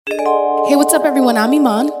Hey, what's up, everyone? I'm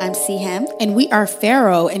Iman. I'm Siham. And we are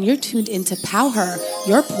Pharaoh, and you're tuned into Power,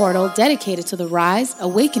 your portal dedicated to the rise,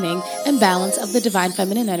 awakening, and balance of the divine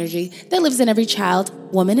feminine energy that lives in every child,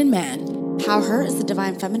 woman, and man. Power is the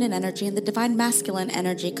divine feminine energy and the divine masculine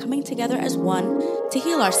energy coming together as one to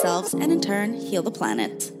heal ourselves and, in turn, heal the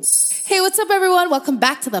planet. Hey, what's up, everyone? Welcome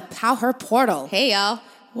back to the Power Portal. Hey, y'all.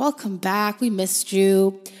 Welcome back. We missed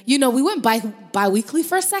you. You know, we went bi-weekly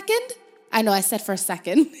for a second. I know I said for a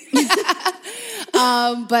second.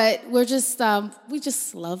 But we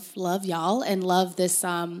just love y'all and love this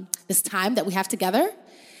this time that we have together.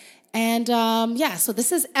 And so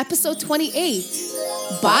this is episode 28,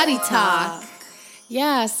 Body Talk.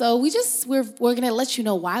 Yeah, so we're gonna let you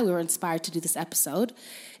know why we were inspired to do this episode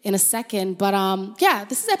in a second. But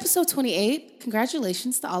this is episode 28.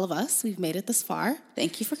 Congratulations to all of us. We've made it this far.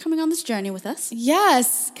 Thank you for coming on this journey with us.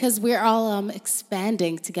 Yes, because we're all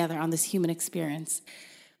expanding together on this human experience.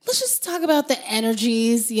 Let's just talk about the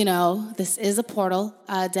energies. You know, this is a portal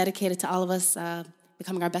dedicated to all of us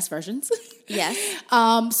becoming our best versions. Yes.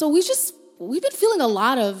 So we've been feeling a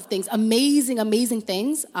lot of things, amazing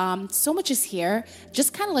things. So much is here,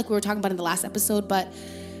 just kind of like we were talking about in the last episode. But,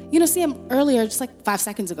 you know, Sam, earlier, just like 5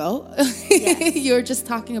 seconds ago, yes. You were just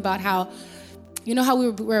talking about how, you know, how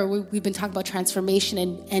we've been talking about transformation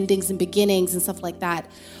and endings and beginnings and stuff like that.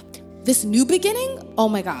 This new beginning, oh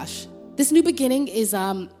my gosh. This new beginning is...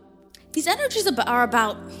 These energies are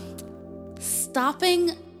about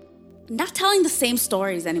stopping, not telling the same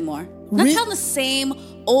stories anymore. Not telling the same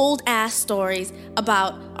old-ass stories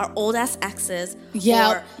about our old-ass exes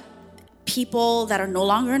or people that are no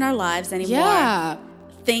longer in our lives anymore. Yeah.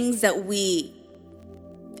 Things that we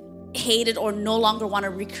hated or no longer want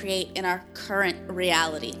to recreate in our current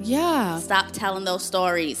reality. Yeah. Stop telling those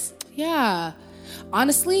stories. Yeah.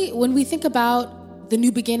 Honestly, when we think about the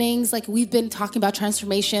new beginnings, like we've been talking about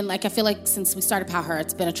transformation, like I feel like since we started Power,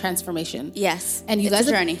 it's been a transformation. Yes. And it's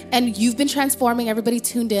a journey. And you've been transforming, everybody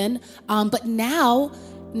tuned in. But now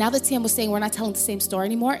that Sam was saying we're not telling the same story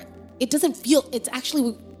anymore,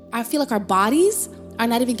 I feel like our bodies are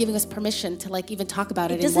not even giving us permission to like even talk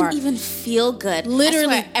about it anymore. It doesn't even feel good.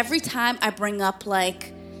 Literally. I swear, every time I bring up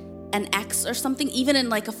like an ex or something, even in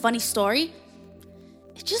like a funny story,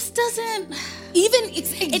 it just doesn't...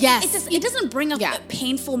 It doesn't bring up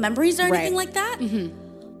painful memories or anything like that.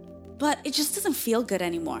 Mm-hmm. But it just doesn't feel good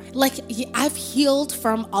anymore. Like, I've healed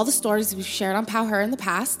from all the stories we've shared on Power in the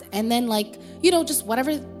past. And then, like, you know, just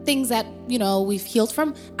whatever things that, you know, we've healed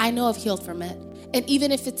from, I know I've healed from it. And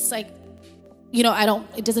even if it's like, you know,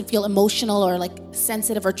 it doesn't feel emotional or like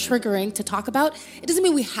sensitive or triggering to talk about, it doesn't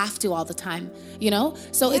mean we have to all the time, you know?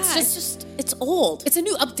 So it's old. It's a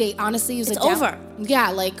new update, honestly. It's over.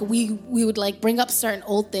 Yeah, like we would like bring up certain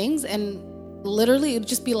old things and literally it would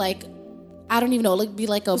just be like, I don't even know, like be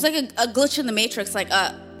like It's like a glitch in the Matrix, like,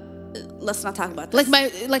 let's not talk about this.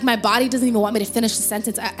 Like my body doesn't even want me to finish the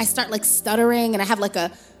sentence. I start like stuttering and I have like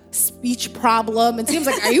a speech problem and Tim's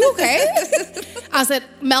like, are you okay? I said,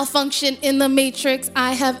 malfunction in the Matrix.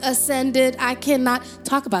 I have ascended. I cannot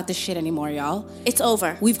talk about this shit anymore, y'all. It's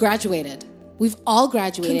over. We've graduated. We've all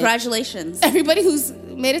graduated. Congratulations. Everybody who's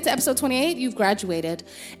made it to episode 28, you've graduated.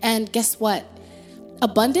 And guess what?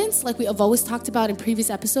 Abundance, like we have always talked about in previous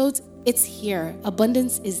episodes, it's here.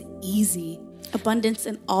 Abundance is easy. Abundance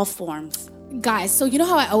in all forms. Guys, so you know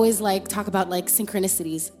how I always like talk about like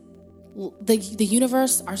synchronicities? The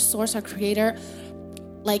universe, our source, our creator,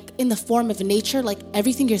 like in the form of nature, like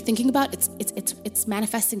everything you're thinking about, it's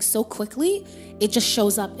manifesting so quickly. It just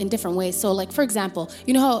shows up in different ways. So like, for example,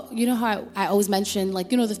 you know how I always mention,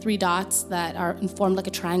 like, you know, the 3 dots that are formed like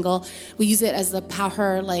a triangle. We use it as the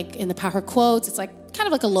Power, like in the Power quotes. It's like kind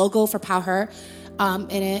of like a logo for Power.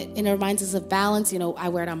 And it reminds us of balance. You know, I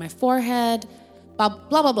wear it on my forehead, blah,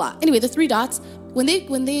 blah, blah, blah. Anyway, the 3 dots, when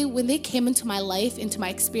they came into my life, into my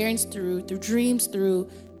experience through dreams, through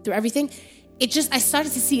everything, I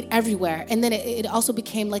started to see it everywhere. And then it also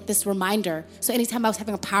became like this reminder. So anytime I was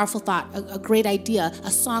having a powerful thought, a great idea,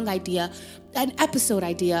 a song idea, an episode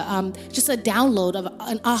idea, just a download of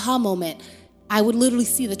an aha moment, I would literally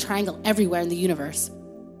see the triangle everywhere in the universe.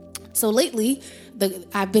 So lately,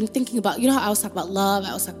 I've been thinking about, you know how I always talk about love, I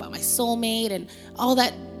always talk about my soulmate and all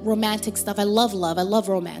that romantic stuff. I love love, I love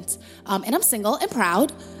romance. And I'm single and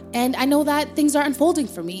proud. And I know that things are unfolding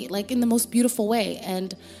for me, like in the most beautiful way.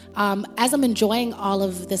 And as I'm enjoying all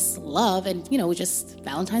of this love, and, you know,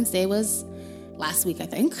 Valentine's Day was last week, I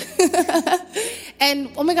think.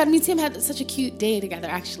 And, oh my God, me and Tim had such a cute day together,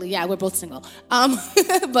 actually. Yeah, we're both single.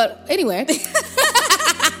 But anyway.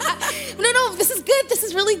 No, this is good. This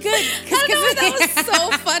is really good. I don't know, that was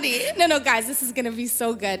so funny. No, guys, this is gonna be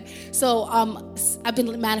so good. So, I've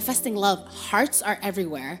been manifesting love. Hearts are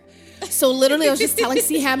everywhere. So literally, I was just telling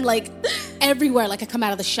Siham, like, everywhere. Like, I come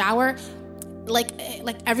out of the shower, like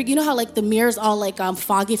you know how like the mirror's all like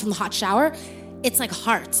foggy from the hot shower. It's like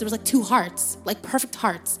hearts. There was like 2 hearts, like perfect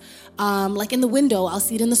hearts. Like in the window, I'll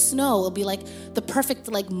see it in the snow. It'll be like the perfect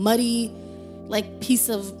like muddy, like piece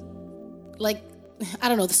of like, I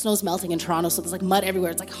don't know, the snow's melting in Toronto, so there's like mud everywhere.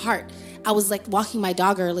 It's like heart. I was like walking my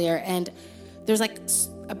dog earlier, and there's like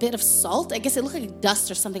a bit of salt. I guess it looked like dust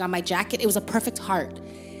or something on my jacket. It was a perfect heart.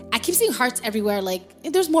 I keep seeing hearts everywhere. Like,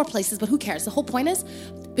 there's more places, but who cares? The whole point is,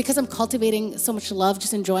 because I'm cultivating so much love,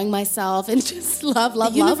 just enjoying myself and just love.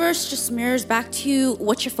 The universe just mirrors back to you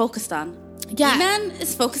what you're focused on. Yeah, man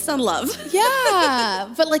is focused on love.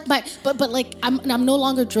 Yeah, but like I'm no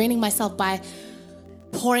longer draining myself by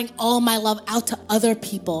pouring all my love out to other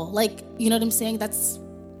people. Like, you know what I'm saying? That's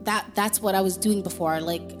what I was doing before.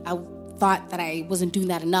 Like, I thought that I wasn't doing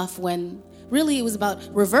that enough, when really it was about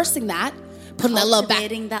reversing that. Putting that love back.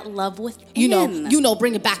 Cultivating that love within. You know,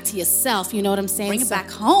 bring it back to yourself. You know what I'm saying? Bring it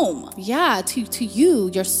back home. Yeah, to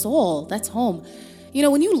you, your soul. That's home. You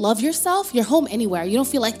know, when you love yourself, you're home anywhere. You don't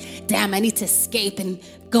feel like, damn, I need to escape and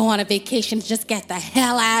go on a vacation. Just get the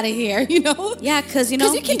hell out of here, you know? Yeah, because, you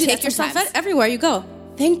know, you take yourself everywhere you go.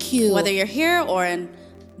 Thank you. Whether you're here or in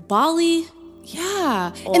Bali.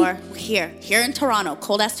 Yeah. Or here in Toronto,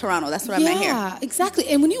 cold-ass Toronto. That's what I meant here. Yeah, exactly.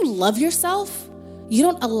 And when you love yourself, you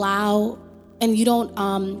don't allow... and you don't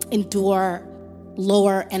endure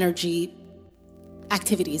lower energy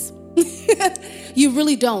activities. You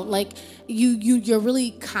really don't. Like, you're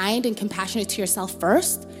really kind and compassionate to yourself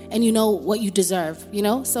first, and you know what you deserve, you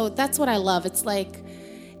know? So that's what I love. It's like,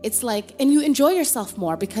 and you enjoy yourself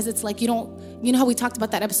more, because it's like, you know how we talked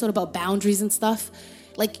about that episode about boundaries and stuff?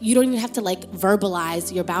 Like, you don't even have to like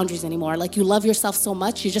verbalize your boundaries anymore. Like, you love yourself so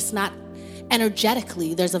much, you're just not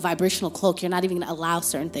energetically, there's a vibrational cloak. You're not even gonna allow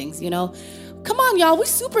certain things, you know? Come on, y'all, we're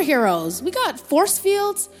superheroes. We got force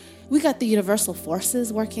fields. We got the universal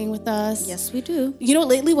forces working with us. Yes, we do. You know,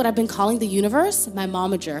 lately what I've been calling the universe, my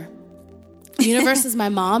momager. The universe is my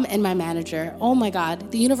mom and my manager. Oh my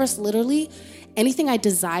God. The universe literally, anything I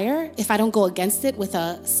desire, if I don't go against it with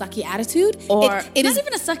a sucky attitude. Or it is not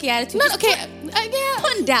even a sucky attitude. Not, okay,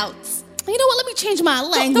 putting doubts. You know what? Let me change my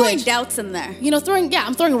language. Throwing doubts in there. You know,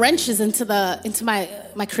 I'm throwing wrenches into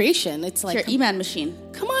my creation. It's like your E-Man machine.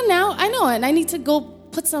 Come on now, I know, and I need to go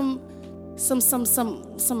put some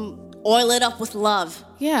oil it up with love.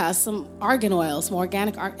 Yeah, some argan oil, some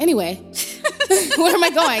organic Anyway, where am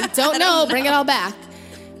I going? Don't know. Bring it all back.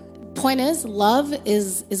 Point is, love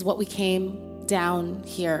is what we came down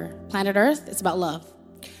here, planet Earth. It's about love.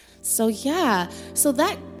 So yeah, so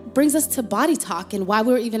that brings us to body talk and why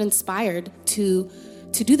we were even inspired to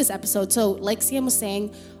do this episode. So like Siam was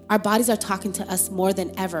saying, our bodies are talking to us more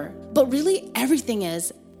than ever. But really, everything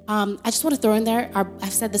is. I just want to throw in there,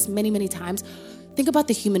 I've said this many, many times. Think about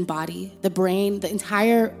the human body, the brain, the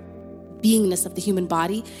entire beingness of the human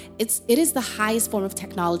body. It is the highest form of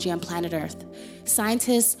technology on planet Earth.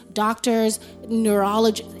 Scientists, doctors,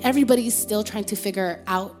 neurologists, everybody is still trying to figure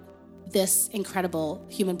out this incredible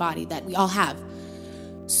human body that we all have.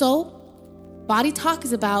 So, body talk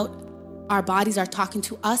is about our bodies are talking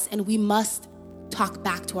to us, and we must talk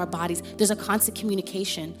back to our bodies. There's a constant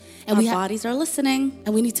communication, and our bodies are listening,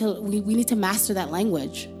 and we need to master that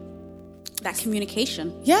language, that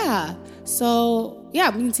communication. Yeah. So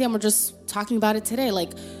yeah, me and Sam were just talking about it today.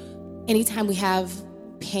 Like, anytime we have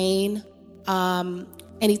pain,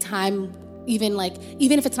 anytime, even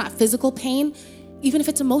if it's not physical pain, even if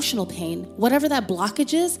it's emotional pain, whatever that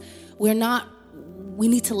blockage is, we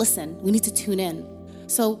need to listen. We need to tune in.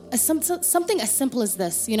 So something as simple as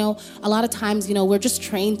this, you know, a lot of times, you know, we're just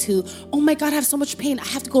trained to, oh my God, I have so much pain. I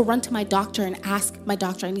have to go run to my doctor and ask my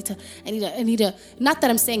doctor. I need to, not that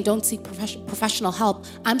I'm saying don't seek professional help.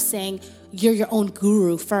 I'm saying you're your own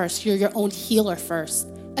guru first. You're your own healer first.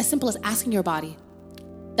 As simple as asking your body.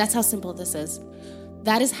 That's how simple this is.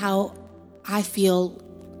 That is how I feel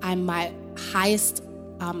I'm my highest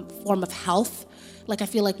form of health. Like, I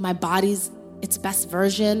feel like my body's its best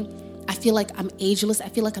version. I feel like I'm ageless. I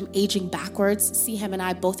feel like I'm aging backwards. Siham and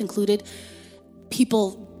I both included.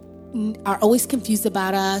 People are always confused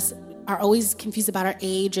about us, are always confused about our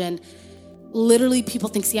age, and literally people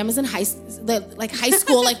think Siham is in high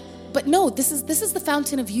school. But no, this is the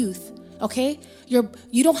fountain of youth. Okay,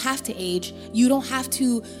 you don't have to age. You don't have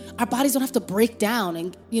to. Our bodies don't have to break down,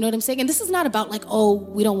 and you know what I'm saying. And this is not about like, oh,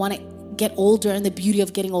 we don't want to get older and the beauty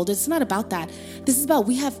of getting older. It's not about that. This is about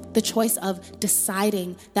we have the choice of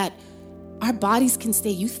deciding that our bodies can stay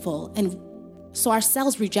youthful. And so our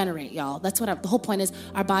cells regenerate, y'all. That's what the whole point is.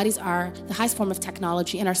 Our bodies are the highest form of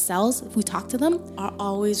technology, and our cells, if we talk to them, are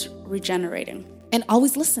always regenerating and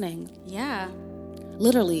always listening. Yeah.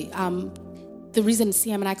 Literally. The reason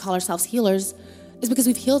CM and I call ourselves healers is because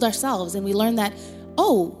we've healed ourselves, and we learned that,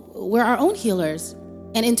 we're our own healers.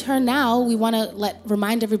 And in turn now, we want to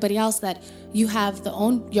remind everybody else that you have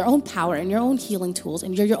your own power and your own healing tools,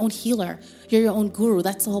 and you're your own healer. You're your own guru.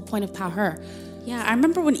 That's the whole point of Power. Yeah, I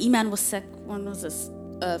remember when Iman was sick. When was this?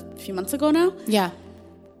 A few months ago now? Yeah.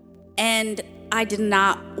 And I did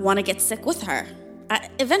not want to get sick with her.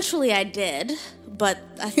 Eventually I did, but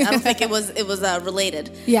I don't think it was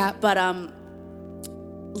related. Yeah. But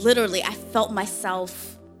literally I felt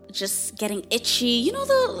myself just getting itchy. You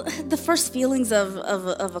know the first feelings of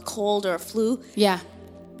a cold or a flu? Yeah.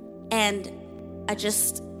 And I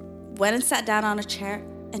just went and sat down on a chair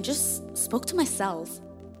and just spoke to my cells,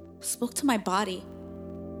 spoke to my body.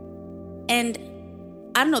 And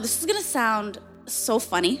I don't know, this is going to sound so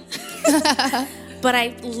funny, but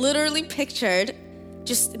I literally pictured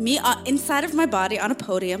just me inside of my body on a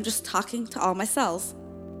podium, just talking to all my cells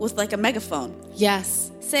with like a megaphone.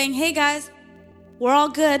 Yes. Saying, hey guys, we're all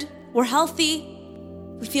good. We're healthy.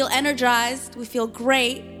 We feel energized. We feel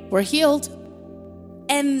great. We're healed.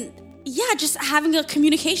 And yeah, just having a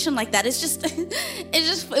communication like that,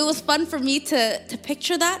 it was fun for me to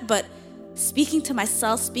picture that, but speaking to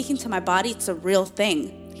myself, speaking to my body, it's a real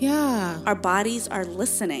thing. Yeah. Our bodies are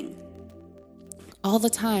listening. All the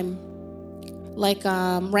time. Like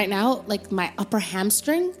right now, like my upper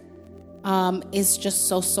hamstring is just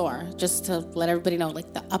so sore. Just to let everybody know,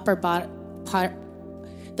 like the upper part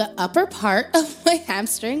of my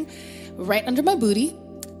hamstring, right under my booty,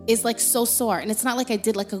 is like so sore. And it's not like I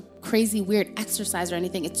did like a crazy weird exercise or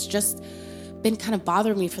anything. It's just been kind of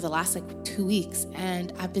bothering me for the last like 2 weeks.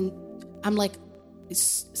 And I'm like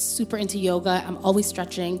super into yoga. I'm always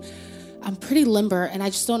stretching. I'm pretty limber, and I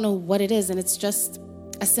just don't know what it is. And it's just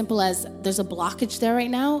as simple as there's a blockage there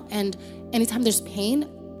right now. And anytime there's pain,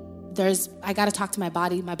 I got to talk to my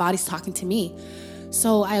body. My body's talking to me.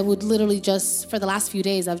 So I would literally just, for the last few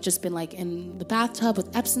days, I've just been like in the bathtub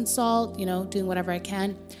with Epsom salt, doing whatever I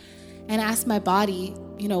can, and ask my body,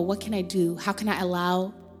 what can I do? How can I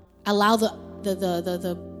allow the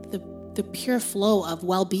pure flow of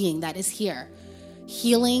well-being that is here,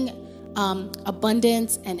 healing,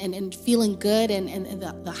 abundance, and feeling good, and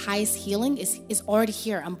the highest healing is already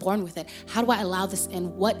here. I'm born with it. How do I allow this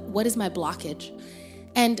in? What is my blockage?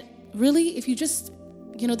 And really, if you just,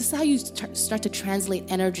 this is how you start to translate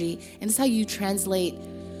energy, and this is how you translate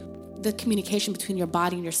the communication between your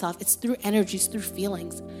body and yourself. It's through energy, it's through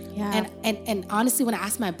feelings. Yeah. And honestly, when I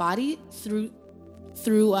asked my body through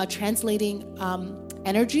translating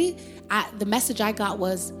energy, the message I got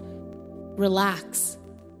was, relax,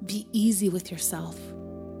 be easy with yourself.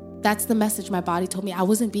 That's the message my body told me. I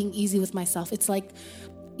wasn't being easy with myself. It's like,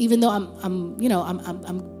 even though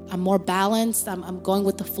I'm more balanced, I'm going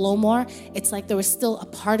with the flow more, it's like there was still a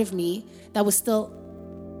part of me that was still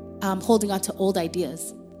holding on to old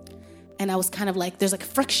ideas. And I was kind of like, there's like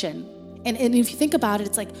friction. And if you think about it,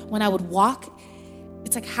 it's like when I would walk,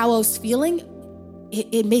 it's like how I was feeling,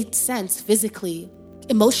 it made sense physically.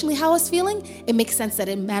 Emotionally, how I was feeling, it makes sense that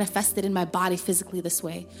it manifested in my body physically this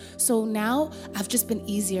way. So now I've just been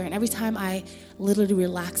easier. And every time I literally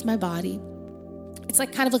relax my body, it's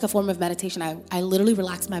like kind of like a form of meditation. I literally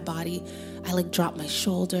relax my body. I like drop my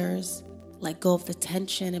shoulders, let go of the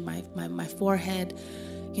tension in my forehead,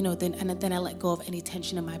 then I let go of any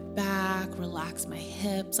tension in my back, relax my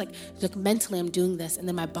hips. Like mentally I'm doing this, and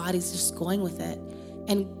then my body's just going with it.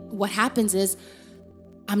 And what happens is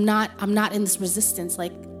I'm not in this resistance.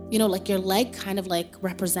 Like your leg kind of like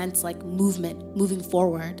represents like movement, moving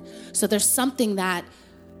forward. So there's something that,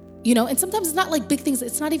 and sometimes it's not like big things.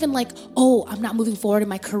 It's not even like, oh, I'm not moving forward in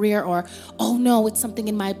my career, or, oh no, it's something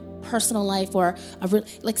in my personal life, or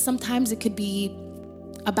like sometimes it could be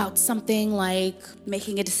about something like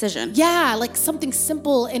making a decision. Yeah, like something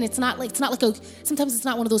simple, and sometimes it's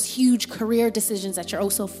not one of those huge career decisions that you're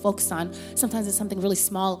also focused on. Sometimes it's something really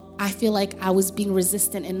small. I feel like I was being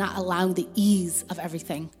resistant and not allowing the ease of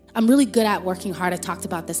everything. I'm really good at working hard. I talked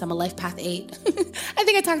about this. I'm a Life Path 8. I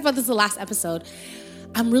think I talked about this in the last episode.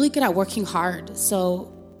 I'm really good at working hard.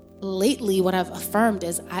 So lately what I've affirmed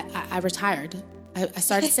is I retired. I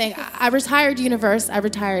started saying, I retired, universe. I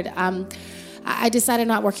retired. I decided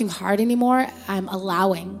not working hard anymore. I'm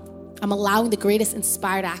allowing the greatest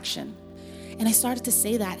inspired action. And I started to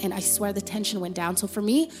say that, and I swear the tension went down. So for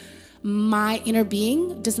me, my inner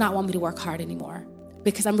being does not want me to work hard anymore,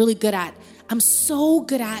 because I'm so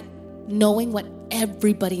good at knowing what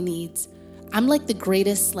everybody needs. I'm like the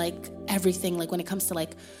greatest, like everything, like when it comes to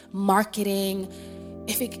like marketing,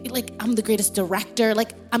 I'm the greatest director.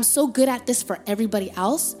 Like I'm so good at this for everybody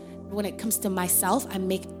else. When it comes to myself, I'm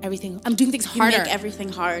doing things harder. You make everything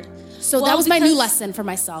hard. So that was my new lesson for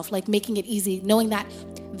myself, like making it easy, knowing that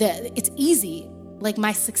it's easy. Like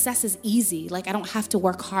my success is easy. Like I don't have to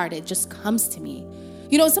work hard. It just comes to me.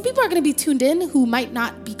 You know, some people are going to be tuned in who might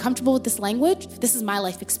not be comfortable with this language. This is my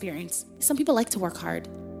life experience. Some people like to work hard.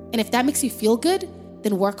 And if that makes you feel good,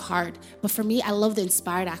 then work hard. But for me, I love the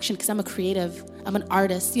inspired action because I'm a creative. I'm an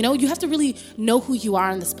artist. You know, you have to really know who you are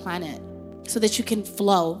on this planet so that you can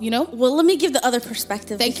flow, you know? Well, let me give the other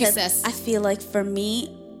perspective. Thank you, sis. I feel like for me,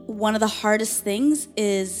 one of the hardest things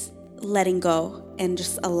is letting go and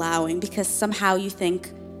just allowing, because somehow you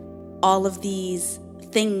think all of these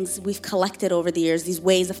things we've collected over the years, these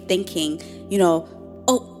ways of thinking, you know,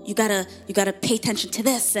 oh, you gotta pay attention to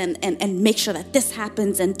this and make sure that this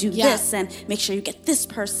happens and do this and make sure you get this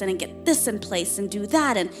person and get this in place and do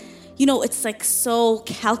that. And, you know, it's like so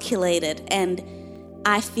calculated. And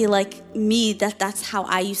I feel like that's how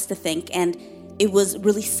I used to think. And it was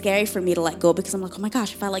really scary for me to let go because I'm like, oh my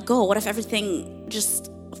gosh, if I let go, what if everything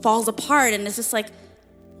just falls apart? And it's just like,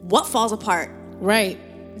 what falls apart? Right.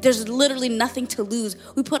 There's literally nothing to lose.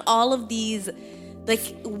 We put all of these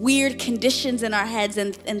like weird conditions in our heads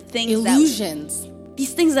and things, illusions,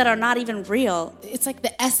 these things that are not even real. It's like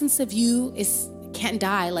the essence of you can't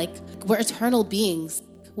die. Like we're eternal beings.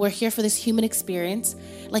 We're here for this human experience.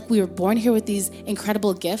 Like we were born here with these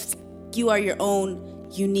incredible gifts. You are your own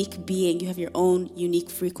unique being. You have your own unique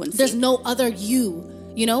frequency. There's no other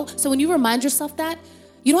you know? So when you remind yourself that,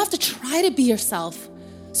 you don't have to try to be yourself.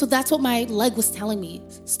 So that's what my leg was telling me.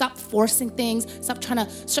 Stop forcing things. Stop trying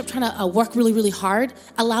to work really, really hard.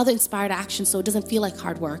 Allow the inspired action so it doesn't feel like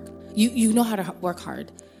hard work. You know how to work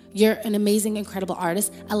hard. You're an amazing, incredible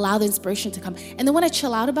artist. Allow the inspiration to come. And then when I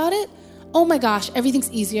chill out about it, oh my gosh, everything's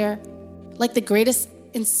easier. Like the greatest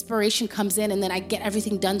inspiration comes in and then I get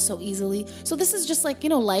everything done so easily. So this is just like, you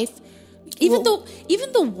know, life. Even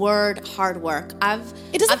the word hard work,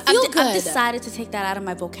 it doesn't feel good. I've decided to take that out of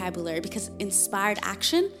my vocabulary because inspired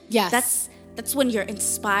action, yes, that's when you're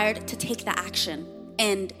inspired to take the action.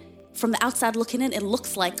 And from the outside looking in, it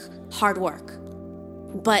looks like hard work.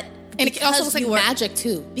 But it also looks like magic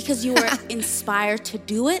too. Because you were inspired to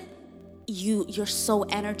do it, you're so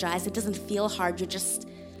energized. It doesn't feel hard.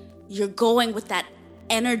 You're going with that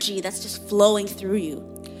energy that's just flowing through you.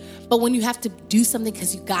 But when you have to do something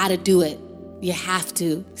because you gotta do it, you have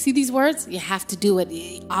to. See these words? You have to do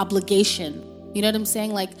it. Obligation. You know what I'm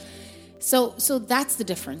saying? Like, so that's the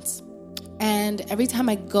difference. And every time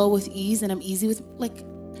I go with ease and I'm easy with, like,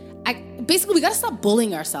 we gotta stop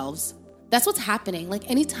bullying ourselves. That's what's happening. Like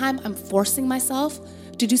anytime I'm forcing myself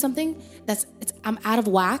to do something I'm out of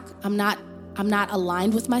whack. I'm not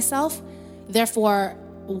aligned with myself. Therefore,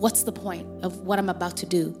 what's the point of what I'm about to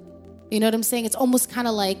do? You know what I'm saying? It's almost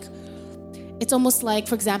like,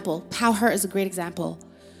 for example, Power is a great example.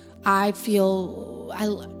 I feel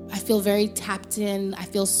very tapped in. I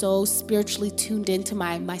feel so spiritually tuned into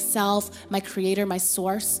myself, my creator, my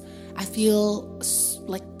source. I feel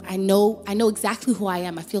like I know exactly who I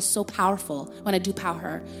am. I feel so powerful when I do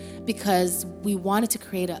Power because we wanted to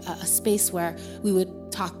create a space where we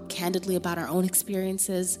would talk candidly about our own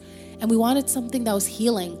experiences. And we wanted something that was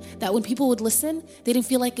healing, that when people would listen, they didn't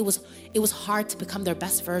feel like it was hard to become their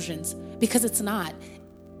best versions, because it's not.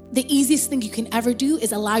 The easiest thing you can ever do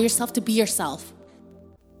is allow yourself to be yourself.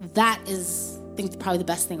 That is, I think, probably the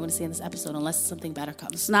best thing I'm going to say in this episode, unless something better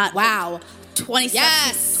comes. It's not. Wow. 20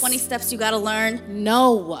 steps you got to learn.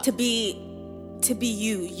 No. To be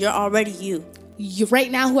you. You're already you. Right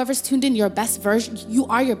now, whoever's tuned in, your best version, you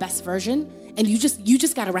are your best version, and you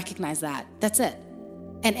just got to recognize that. That's it.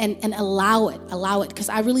 And allow it, because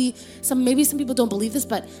maybe some people don't believe this,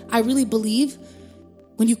 but I really believe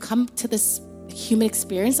when you come to this human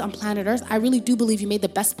experience on planet Earth, I really do believe you made the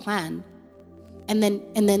best plan, and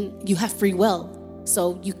then you have free will,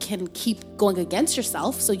 so you can keep going against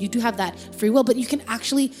yourself. So you do have that free will, but you can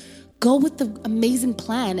actually go with the amazing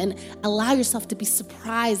plan and allow yourself to be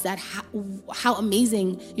surprised at how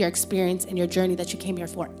amazing your experience and your journey that you came here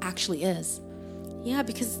for actually is. Yeah,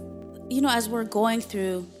 because, you know, as we're going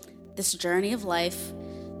through this journey of life,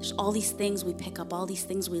 there's all these things we pick up, all these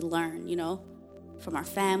things we learn, you know, from our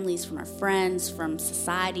families, from our friends, from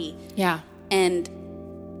society. Yeah. And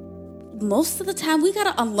most of the time, we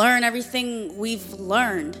got to unlearn everything we've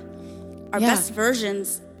learned. Our best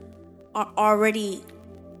versions are already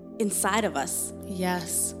inside of us.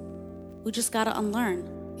 Yes. We just got to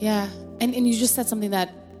unlearn. Yeah. And you just said something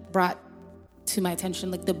that brought to my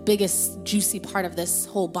attention, like the biggest juicy part of this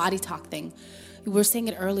whole body talk thing. We were saying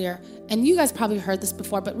it earlier, and you guys probably heard this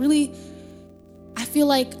before, but really, I feel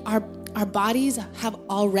like our bodies have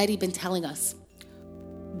already been telling us.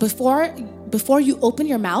 Before you open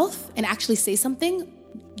your mouth and actually say something,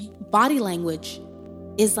 body language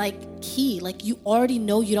is like key. Like you already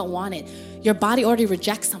know you don't want it. Your body already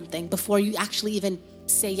rejects something before you actually even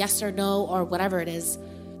say yes or no or whatever it is.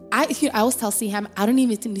 I always tell Siham, I don't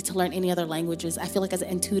even need to learn any other languages. I feel like as an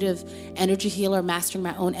intuitive energy healer, mastering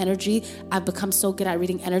my own energy, I've become so good at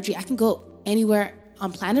reading energy. I can go anywhere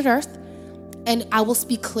on planet Earth and I will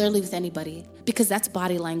speak clearly with anybody because that's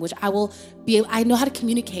body language. I know how to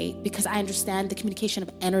communicate because I understand the communication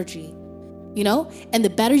of energy, you know? And the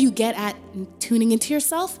better you get at tuning into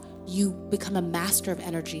yourself, you become a master of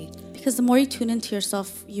energy. Because the more you tune into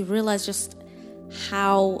yourself, you realize just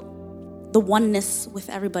how the oneness with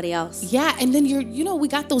everybody else. Yeah, and then we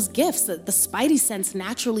got those gifts. The spidey sense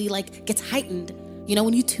naturally like gets heightened. You know,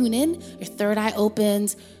 when you tune in, your third eye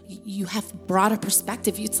opens, you have broader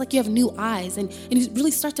perspective. It's like you have new eyes and you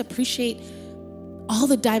really start to appreciate all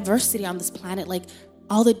the diversity on this planet, like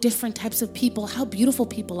all the different types of people, how beautiful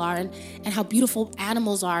people are and how beautiful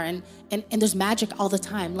animals are and there's magic all the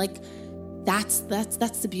time. Like that's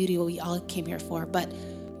the beauty of what we all came here for. But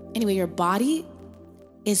anyway, your body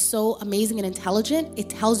is so amazing and intelligent. It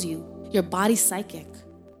tells you. Your body's psychic.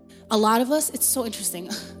 A lot of us, it's so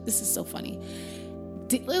interesting. This is so funny.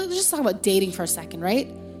 Let's just talk about dating for a second, right?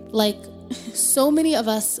 Like, so many of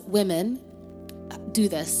us women do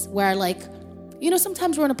this, where like,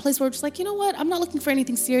 sometimes we're in a place where we're just like, you know what? I'm not looking for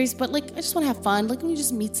anything serious, but like, I just want to have fun. Like, when you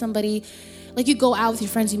just meet somebody, like you go out with your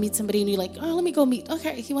friends, you meet somebody and you're like, oh, let me go meet.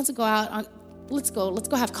 Okay, he wants to go out. Let's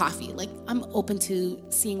go have coffee. Like, I'm open to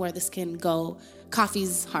seeing where this can go.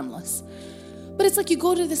 Coffee's harmless. But it's like you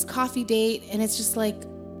go to this coffee date and it's just like,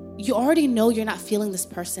 you already know you're not feeling this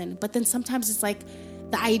person. But then sometimes it's like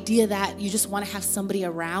the idea that you just want to have somebody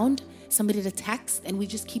around, somebody to text, and we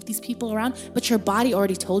just keep these people around. But your body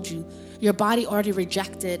already told you. Your body already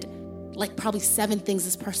rejected like probably 7 things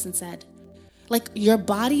this person said. Like your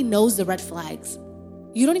body knows the red flags.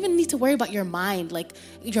 You don't even need to worry about your mind, like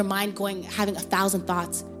your mind having 1,000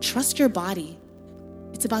 thoughts. Trust your body.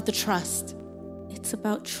 It's about the trust. It's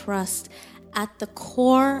about trust. At the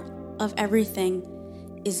core of everything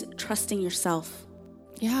is trusting yourself.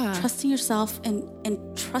 Yeah. Trusting yourself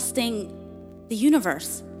and trusting the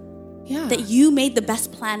universe. Yeah. That you made the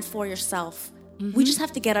best plan for yourself. Mm-hmm. We just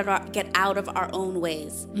have to get out of our own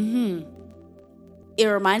ways. Mm-hmm. It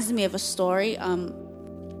reminds me of a story.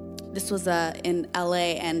 This was in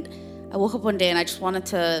LA, and I woke up one day and I just wanted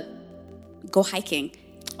to go hiking.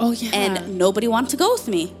 Oh, yeah. And nobody wanted to go with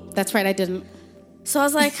me. That's right, I didn't. So I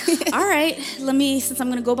was like, all right, since I'm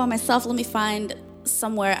going to go by myself, let me find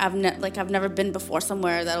somewhere I've never been before,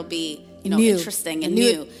 somewhere that'll be, new. Interesting and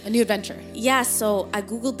new. A new adventure. Yeah, so I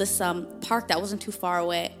Googled this park that wasn't too far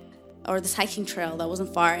away, or this hiking trail that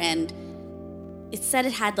wasn't far, and it said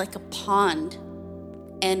it had like a pond.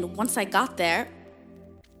 And once I got there,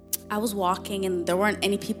 I was walking and there weren't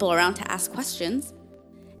any people around to ask questions.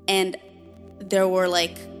 And there were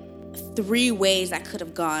like 3 ways I could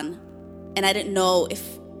have gone. And I didn't know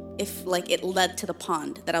if like it led to the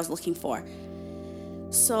pond that I was looking for.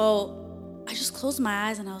 So I just closed my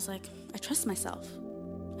eyes and I was like, I trust myself.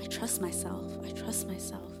 I trust myself. I trust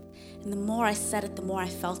myself. And the more I said it, the more I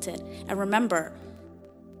felt it. And remember,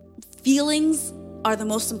 feelings are the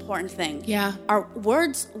most important thing. Yeah. Our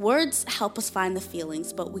words help us find the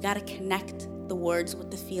feelings, but we got to connect the words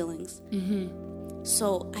with the feelings. Mm-hmm.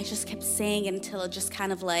 So I just kept saying it until it just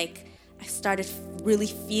kind of like, I started really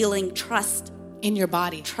feeling trust. In your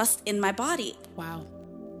body. Trust in my body. Wow.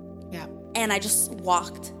 Yeah. And I just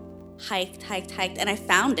walked, hiked, and I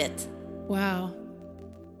found it. Wow.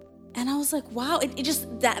 And I was like, wow, it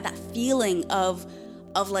just, that feeling of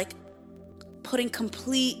like putting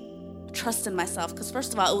complete trust in myself. Because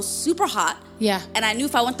first of all, it was super hot. Yeah. And I knew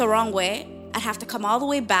if I went the wrong way, I'd have to come all the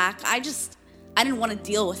way back. I didn't want to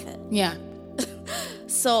deal with it. Yeah.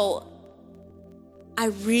 So I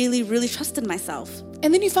really, really trusted myself.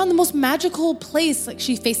 And then you found the most magical place. Like,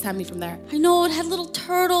 she FaceTimed me from there. I know, it had little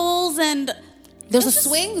turtles and there's a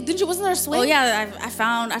swing. Wasn't there a swing? Oh yeah, I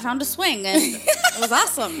found a swing and it was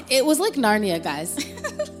awesome. It was like Narnia, guys.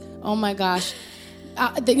 Oh my gosh.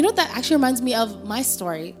 That actually reminds me of my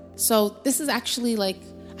story. So this is actually like,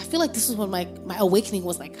 I feel like this is when my awakening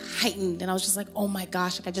was like heightened, and I was just like, oh my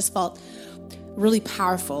gosh, like I just felt really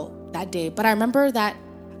powerful that day. But I remember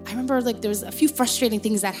like there was a few frustrating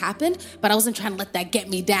things that happened, but I wasn't trying to let that get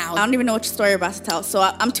me down. I don't even know what story you're about to tell, so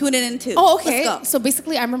I'm tuning in too. Oh, okay. Let's go. So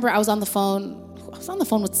basically, I remember I was on the phone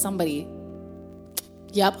with somebody,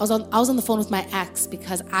 Yep, I was on the phone with my ex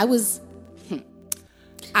because I was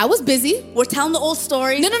busy. We're telling the old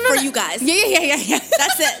story for you guys. Yeah.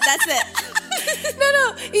 That's it.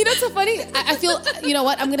 No. You know what's so funny? I feel, you know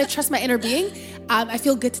what? I'm going to trust my inner being. I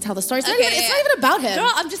feel good to tell the story. It's not even about him.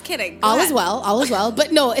 Girl, I'm just kidding. All is well.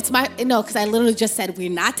 But no, because I literally just said we're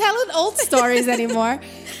not telling old stories anymore.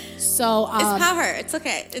 So it's power. It's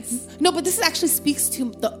okay. No, but this actually speaks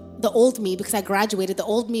to the old me because I graduated. The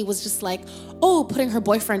old me was just like, putting her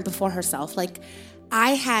boyfriend before herself. Like,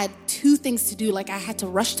 I had two things to do. Like, I had to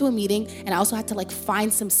rush to a meeting, and I also had to like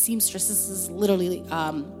find some seamstresses. This is literally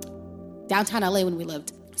downtown LA when we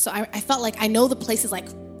lived. So I felt like I know the place is like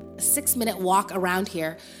a 6-minute walk around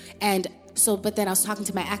here. And so, but then I was talking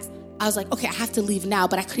to my ex. I was like, okay, I have to leave now,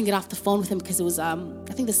 but I couldn't get off the phone with him because it was, I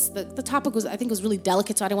think the topic was, really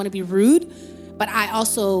delicate, so I didn't want to be rude. But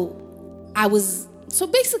so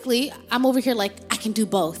basically, I'm over here like, I can do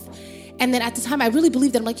both. And then at the time, I really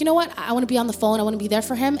believed that. I'm like, you know what? I want to be on the phone. I want to be there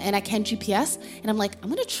for him, and I can GPS. And I'm like, I'm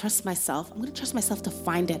going to trust myself. I'm going to trust myself to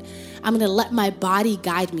find it. I'm going to let my body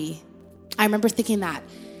guide me. I remember thinking that.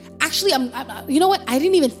 Actually, you know what? I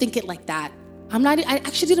didn't even think it like that. I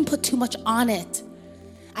actually didn't put too much on it.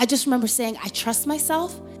 I just remember saying, I trust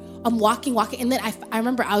myself. I'm walking. And then I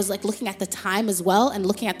remember I was like looking at the time as well and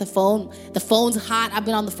looking at the phone. The phone's hot. I've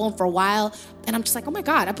been on the phone for a while. And I'm just like, oh my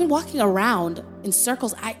God, I've been walking around in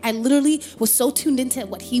circles. I literally was so tuned into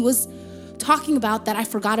what he was talking about that I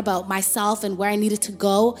forgot about myself and where I needed to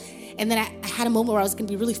go. And then I had a moment where I was going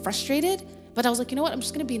to be really frustrated. But I was like, you know what? I'm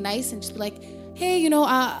just going to be nice and just be like, hey, you know,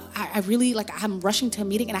 I really, like, I'm rushing to a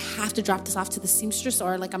meeting and I have to drop this off to the seamstress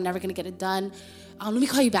or, like, I'm never going to get it done. Let me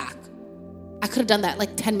call you back. I could have done that,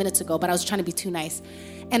 like, 10 minutes ago, but I was trying to be too nice.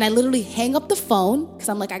 And I literally hang up the phone because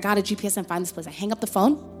I'm like, I got to GPS and find this place. I hang up the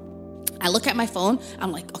phone. I look at my phone.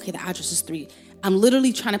 I'm like, okay, the address is 3. I'm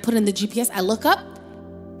literally trying to put in the GPS. I look up.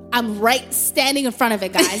 I'm right standing in front of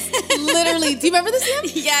it, guys. Literally. Do you remember this,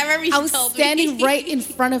 Sam? Yeah, I remember you told me. I was standing right in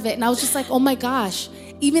front of it. And I was just like, oh my gosh.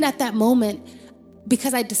 Even at that moment,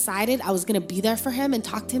 because I decided I was going to be there for him and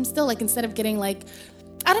talk to him still, like instead of getting like,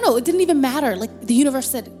 I don't know, it didn't even matter. Like the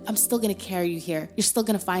universe said, I'm still going to carry you here. You're still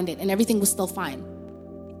going to find it. And everything was still fine.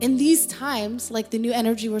 In these times, like the new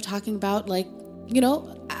energy we're talking about, like, you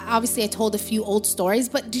know, obviously I told a few old stories,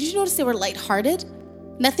 but did you notice they were lighthearted?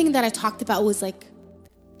 Nothing that I talked about was like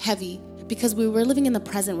heavy because we were living in the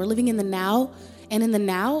present. We're living in the now. And in the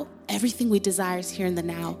now, everything we desire is here in the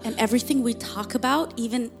now. And everything we talk about,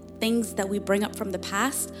 even things that we bring up from the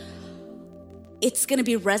past, it's going to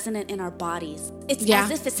be resonant in our bodies. It's as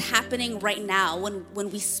if it's happening right now when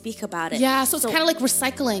we speak about it. Yeah, so it's kind of like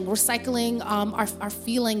recycling our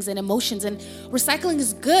feelings and emotions. And recycling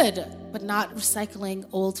is good, but not recycling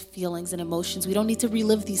old feelings and emotions. We don't need to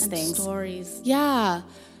relive these things. Stories. Yeah.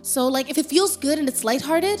 So like if it feels good and it's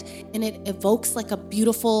lighthearted and it evokes like a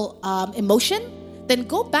beautiful emotion, then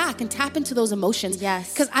go back and tap into those emotions.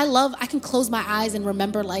 Yes. Because I can close my eyes and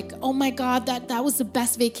remember like, oh my God, that was the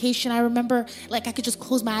best vacation. I remember like I could just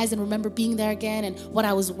close my eyes and remember being there again and what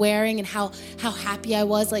I was wearing and how happy I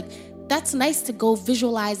was. Like that's nice to go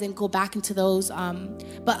visualize and go back into those.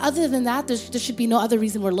 But other than that, there should be no other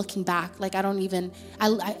reason we're looking back. Like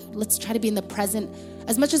let's try to be in the present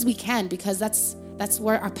as much as we can because that's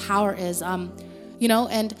where our power is. You know,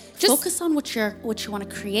 and just focus on what you want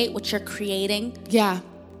to create, what you're creating. Yeah.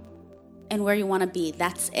 And where you want to be.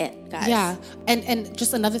 That's it, guys. Yeah. And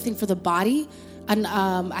just another thing for the body. And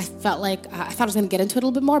I felt like, I thought I was going to get into it a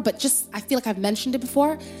little bit more, but I feel like I've mentioned it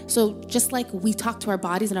before. So just like we talk to our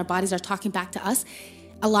bodies and our bodies are talking back to us,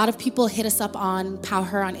 a lot of people hit us up on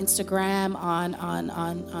PowerHer, on Instagram,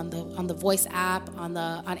 on the Voice app, on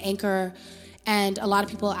Anchor. And a lot of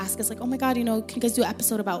people ask us like, oh my God, you know, can you guys do an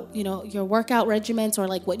episode about, you know, your workout regimens or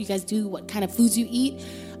like what you guys do, what kind of foods you eat?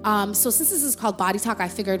 So since this is called Body Talk, I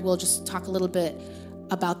figured we'll just talk a little bit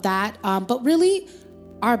about that. But really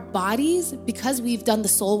our bodies, because we've done the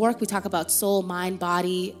soul work, we talk about soul, mind,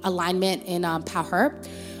 body alignment in PowerHer.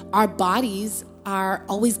 Our bodies are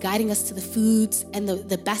always guiding us to the foods and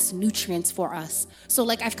the best nutrients for us. So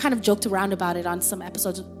like I've kind of joked around about it on some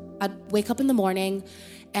episodes. I'd wake up in the morning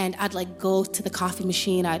and I'd like go to the coffee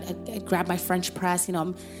machine. I'd grab my French press. You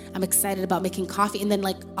know, I'm excited about making coffee. And then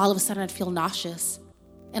like all of a sudden I'd feel nauseous.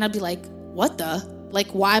 And I'd be like, what the? Like,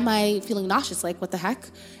 why am I feeling nauseous? Like, what the heck?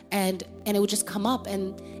 And it would just come up.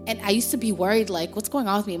 And I used to be worried, like, what's going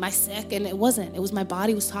on with me? Am I sick? And it wasn't. It was my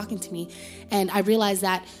body was talking to me. And I realized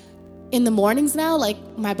that in the mornings now, like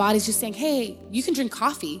my body's just saying, hey, you can drink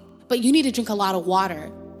coffee, but you need to drink a lot of water.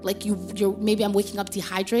 Like you're maybe I'm waking up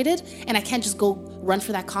dehydrated and I can't just go run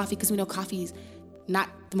for that coffee because we know coffee is not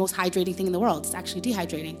the most hydrating thing in the world. It's actually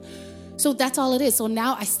dehydrating. So that's all it is. So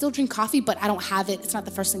now I still drink coffee, but I don't have it. It's not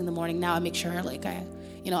the first thing in the morning. Now I make sure like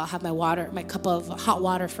I'll have my cup of hot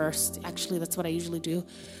water first. Actually, that's what I usually do.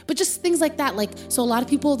 But just things like that. Like, so a lot of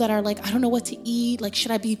people that are like, I don't know what to eat. Like,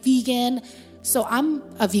 should I be vegan? So I'm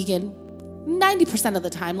a vegan 90% of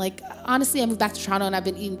the time. Like, honestly, I moved back to Toronto and I've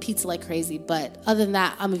been eating pizza like crazy. But other than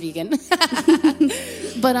that, I'm a vegan.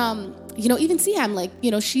 But, even Siham, like,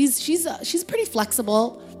 she's pretty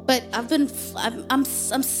flexible. But I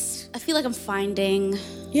feel like I'm finding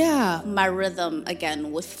my rhythm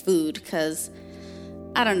again with food because,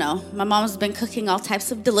 I don't know, my mom's been cooking all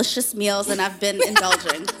types of delicious meals and I've been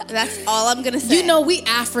indulging. That's all I'm going to say. We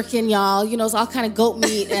African, y'all. It's all kind of goat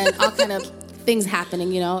meat and all kind of things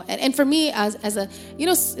happening, And for me, as a,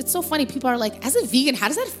 it's so funny. People are like, as a vegan, how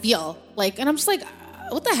does that feel? Like, and I'm just like,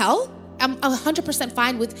 what the hell? I'm 100%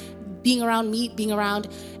 fine with being around meat, being around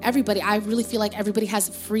everybody. I really feel like everybody has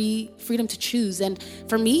freedom to choose. And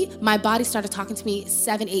for me, my body started talking to me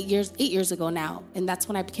 8 years ago now. And that's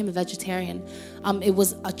when I became a vegetarian. It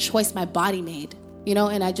was a choice my body made,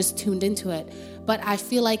 and I just tuned into it. But I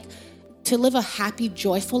feel like to live a happy,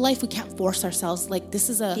 joyful life, we can't force ourselves. Like this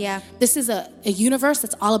is a universe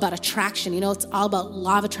that's all about attraction. It's all about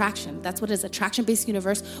law of attraction. That's what it is, attraction-based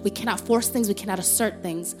universe. We cannot force things. We cannot assert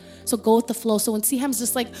things. So go with the flow. So when Siham's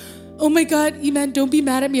just like, oh my God, Iman, don't be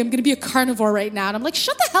mad at me. I'm going to be a carnivore right now. And I'm like,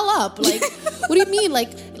 shut the hell up. Like, what do you mean?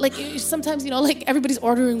 Like sometimes, like everybody's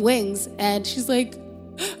ordering wings and she's like,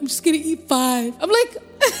 I'm just going to eat 5. I'm like,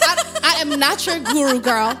 I am not your guru,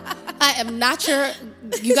 girl. I am not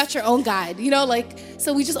you got your own guide,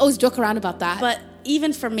 so we just always joke around about that. But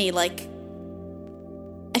even for me, like,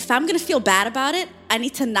 if I'm going to feel bad about it, I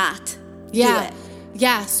need to not do it.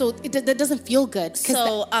 Yeah, so that doesn't feel good.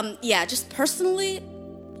 So, just personally,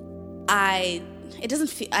 I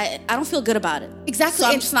don't feel good about it. Exactly. So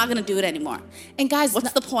I'm just not going to do it anymore. And guys,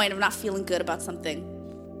 what's the point of not feeling good about something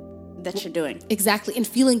that you're doing? Exactly. And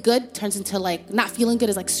feeling good turns into like, not feeling good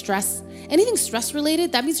is like stress. Anything stress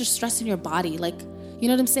related, that means you're stressing your body. Like, you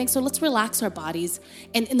know what I'm saying? So let's relax our bodies.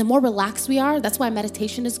 And the more relaxed we are, that's why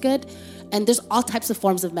meditation is good. And there's all types of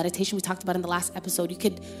forms of meditation we talked about in the last episode. You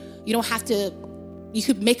could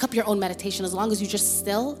make up your own meditation as long as you're just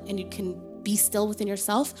still and you can be still within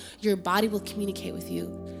yourself. Your body will communicate with you.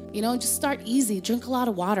 Just start easy. Drink a lot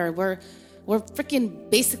of water. We're freaking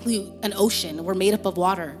basically an ocean. We're made up of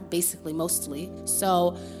water, basically, mostly.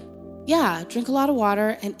 So, yeah, drink a lot of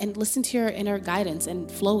water and listen to your inner guidance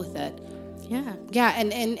and flow with it. Yeah. Yeah,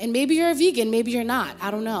 and maybe you're a vegan, maybe you're not.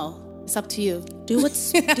 I don't know. It's up to you. Do what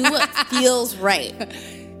feels right.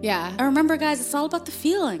 Yeah. And remember, guys, it's all about the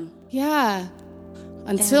feeling. Yeah.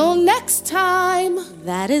 Until next time.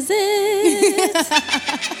 That is it.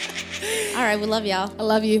 All right, we love y'all. I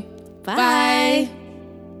love you. Bye.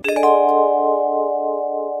 Bye.